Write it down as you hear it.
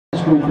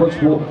School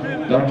Principal,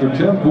 Dr.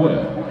 Tim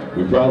Quinn.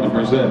 We proudly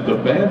present the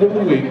Band of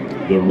the Week,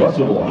 the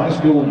Russellville High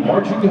School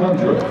Marching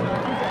 100.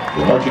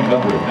 The Marching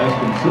 100 has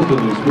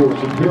consistently scored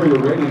superior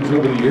ratings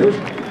over the years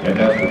and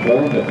has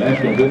performed at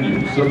national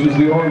venues such as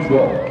the Orange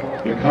Bowl,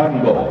 the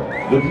Cotton Bowl,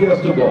 the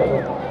Fiesta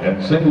Bowl,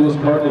 and St. Louis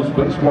Cardinals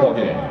baseball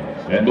game,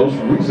 and most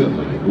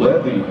recently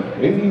led the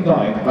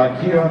 89th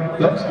IKEA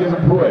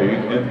Thanksgiving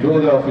Parade in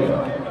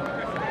Philadelphia.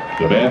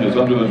 The band is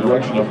under the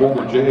direction of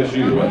former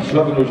JSU and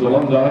Southerners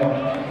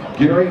alumni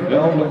Gary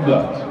L.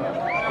 McNutt.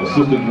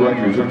 Assistant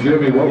directors are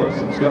Jeremy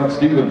Willis and Scott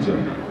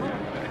Stevenson.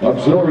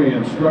 Auxiliary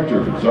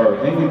instructors are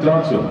Amy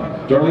Dodson,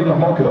 Darlena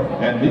Hawka,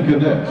 and Nika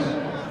Nix.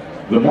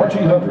 The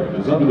Marching 100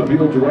 is under the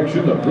field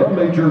direction of drum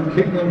major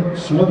Caitlin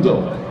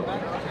Swindle.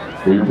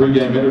 For your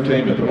pregame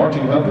entertainment, the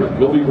Marching 100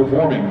 will be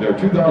performing their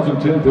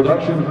 2010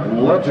 production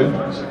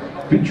Legends,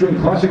 featuring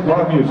classic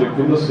rock music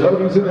from the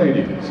 70s and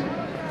 80s.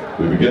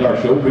 We begin our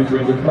show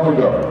featuring the Color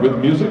Guard with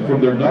music from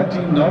their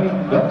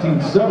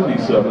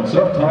 1977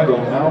 self-titled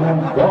album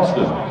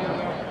Boston.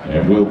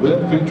 And we'll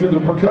then feature the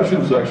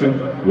percussion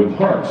section with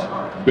Hearts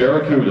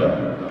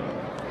Barracuda.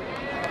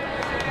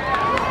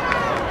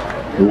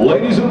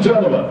 Ladies and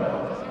gentlemen,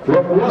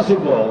 from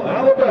Russellville,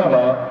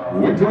 Alabama,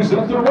 we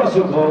present the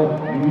Russellville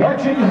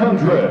Marching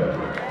 100.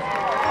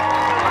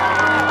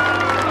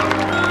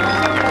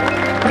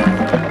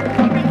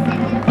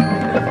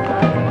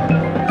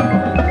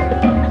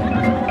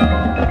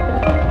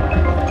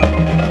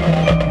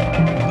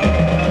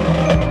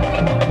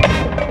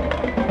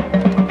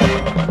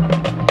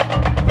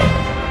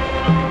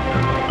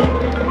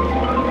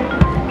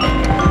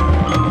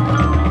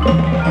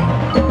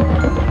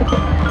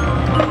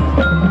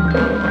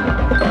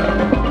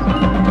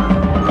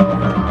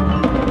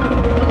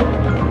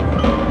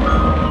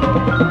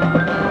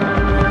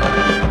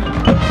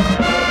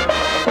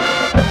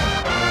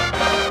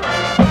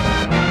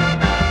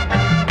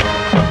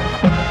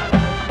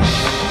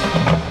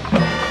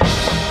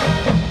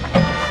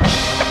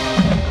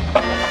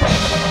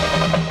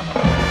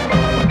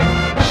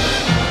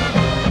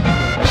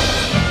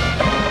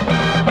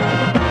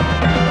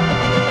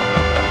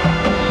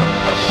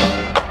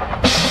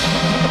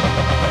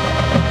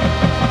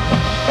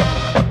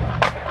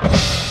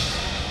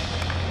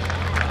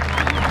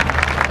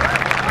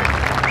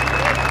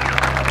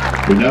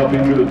 We now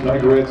feature the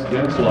Tigerettes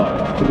dance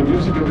line to the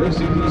music of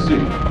AC/DC,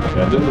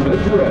 and then the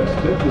Majorettes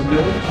take the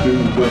stage to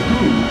the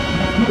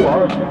Who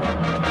Are You?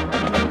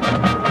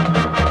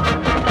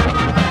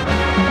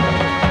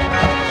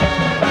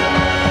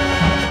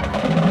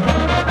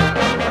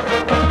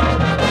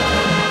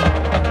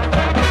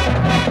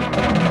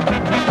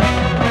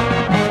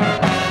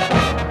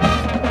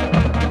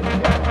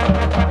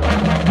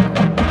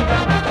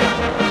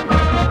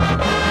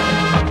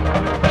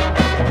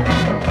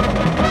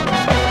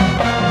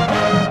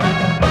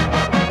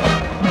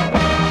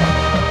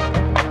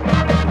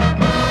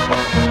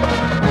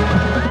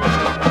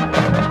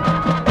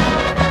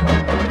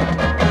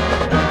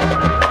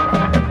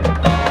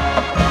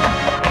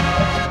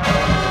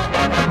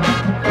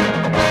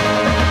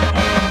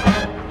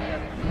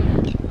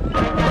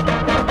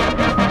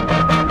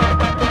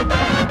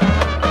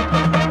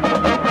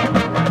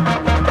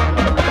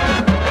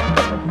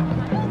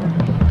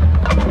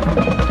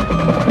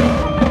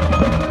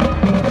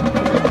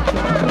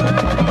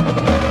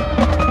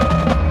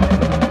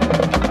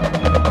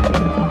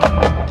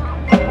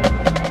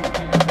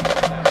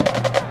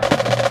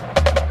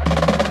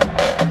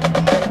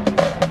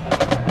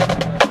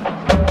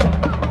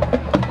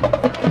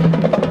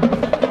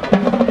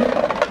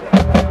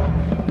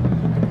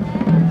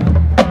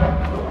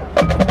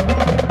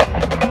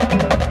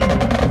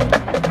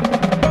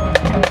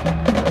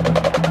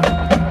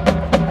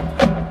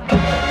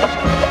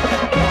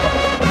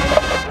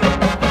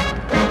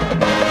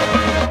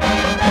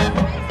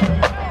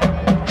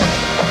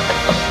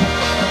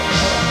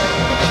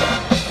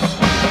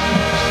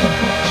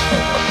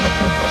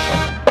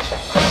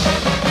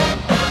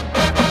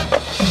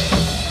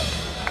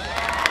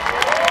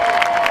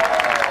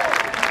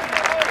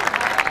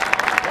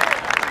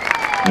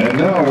 And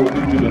now we'll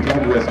feature the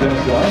Tigerettes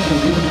dance line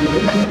from music of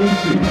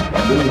AC/DC,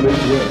 and then the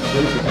Majorettes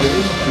take the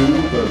stage to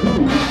the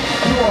Who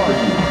Are You?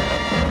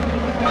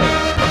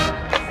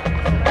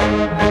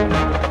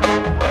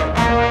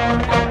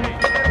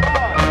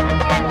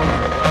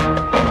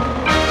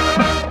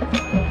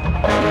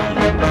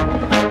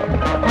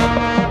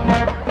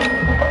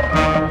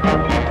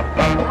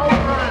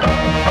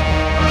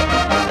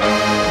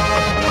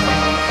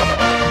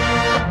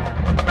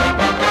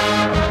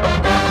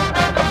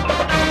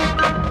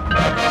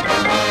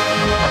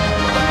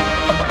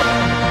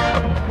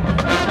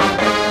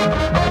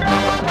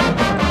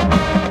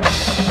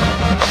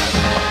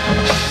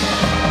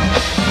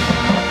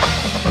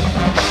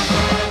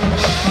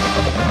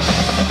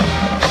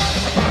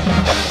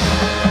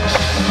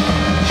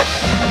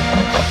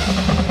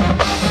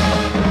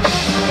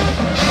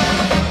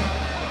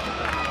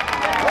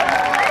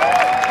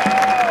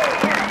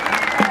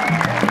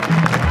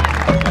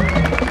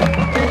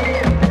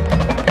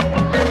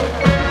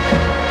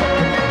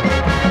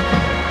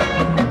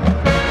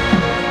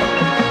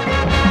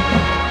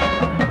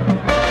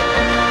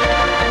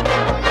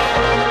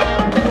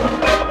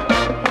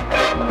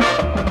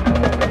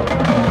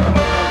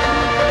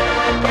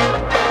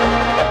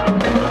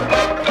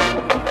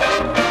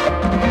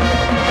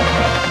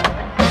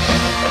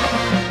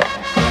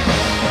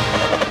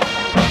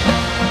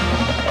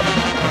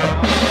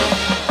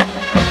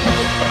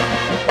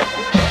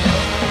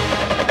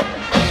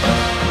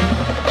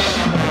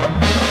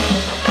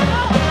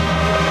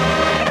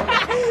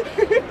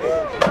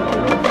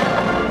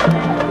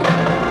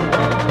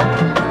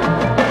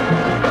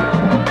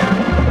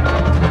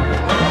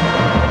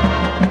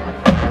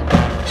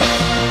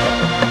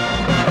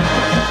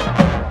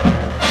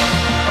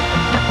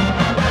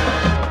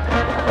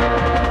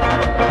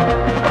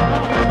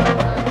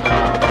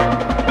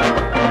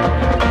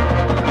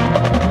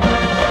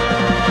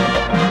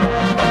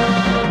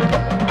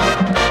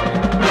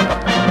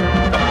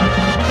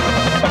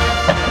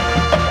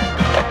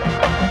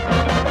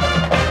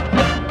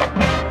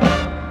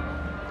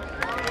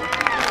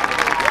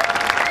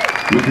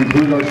 We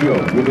conclude our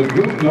show with a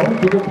group known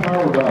for their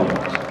power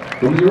ballads.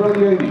 From the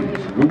early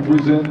 80s, we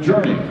present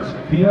Journey's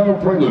Piano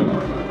Prelude,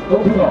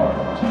 Open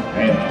Arms,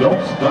 and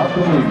Don't Stop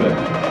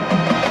Believing.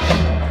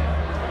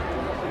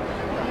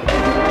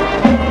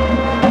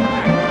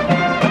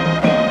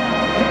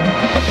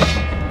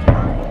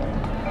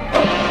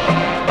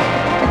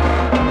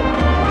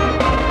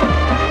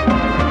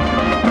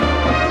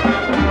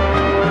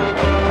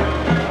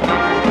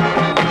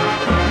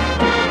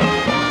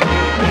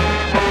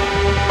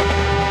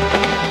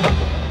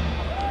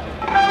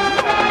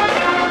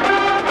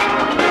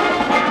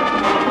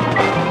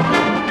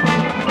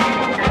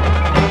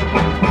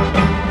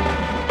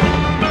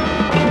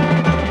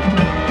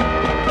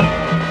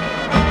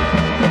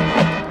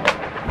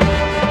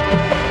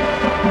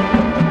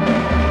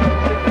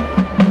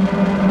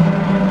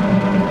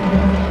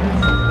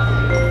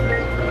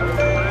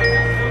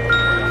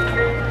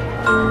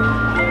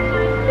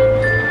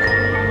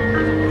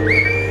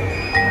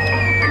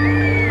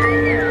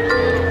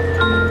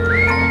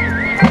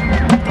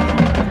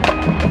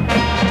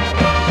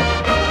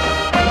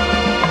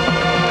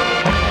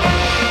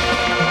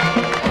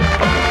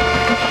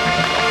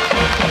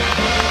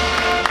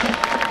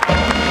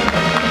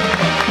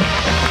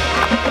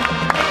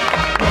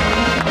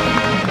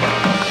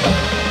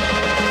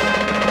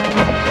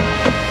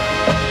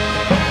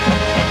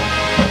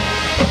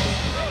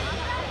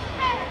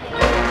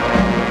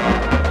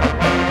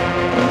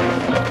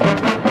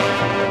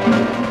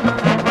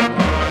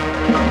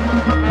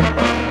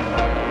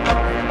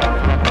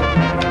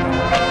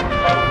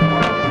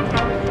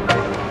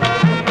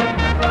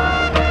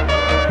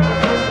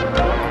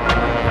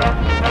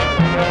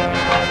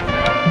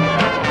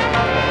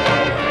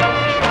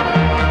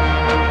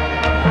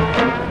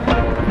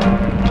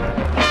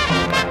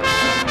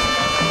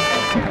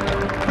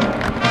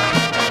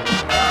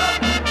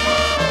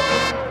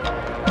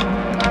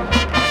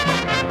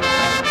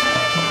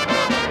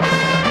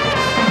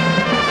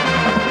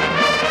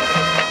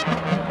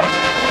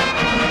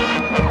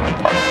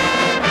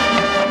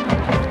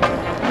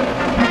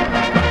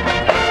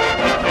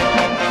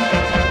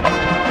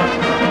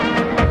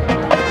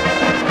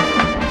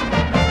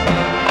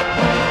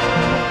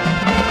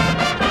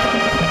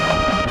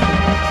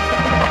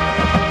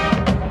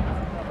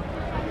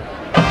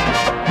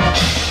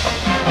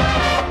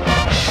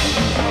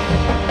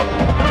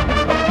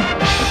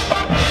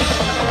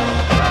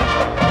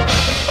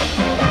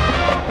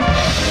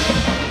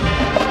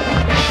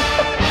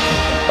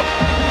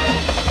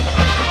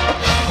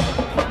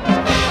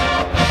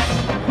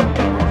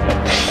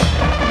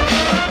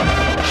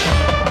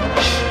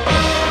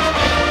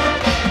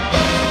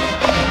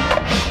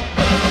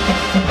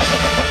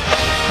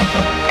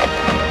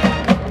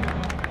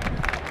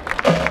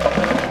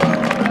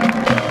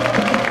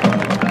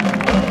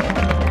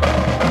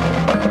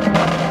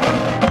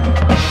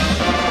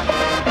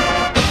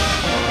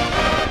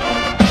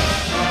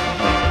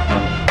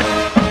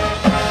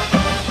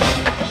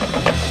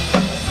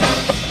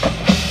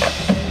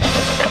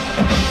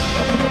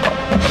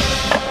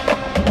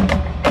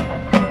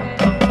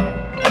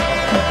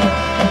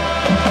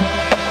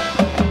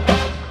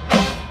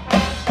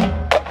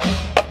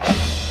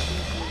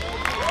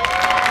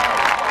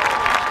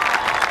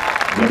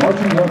 The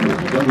Marching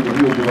Hundreds, under the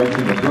field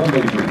direction of drum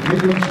major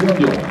Caitlin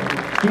Swindle.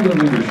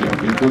 Student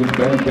leadership includes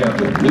band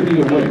captain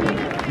Lydia Wade,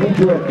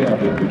 Majorette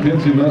captain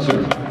Mackenzie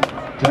Messer,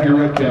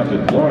 Tigerette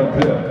captain Lauren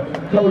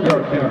Pitt, color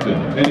guard captain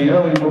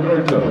Aniele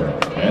Roberto,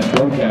 and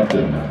drum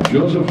captain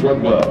Joseph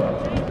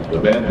Redwell. The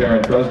band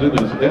parent president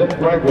is Ed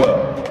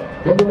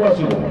Bragwell. From the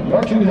Russellville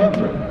Marching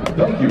Hundred,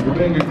 thank you for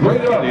being a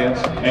great audience,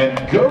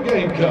 and go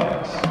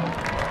Gamecocks!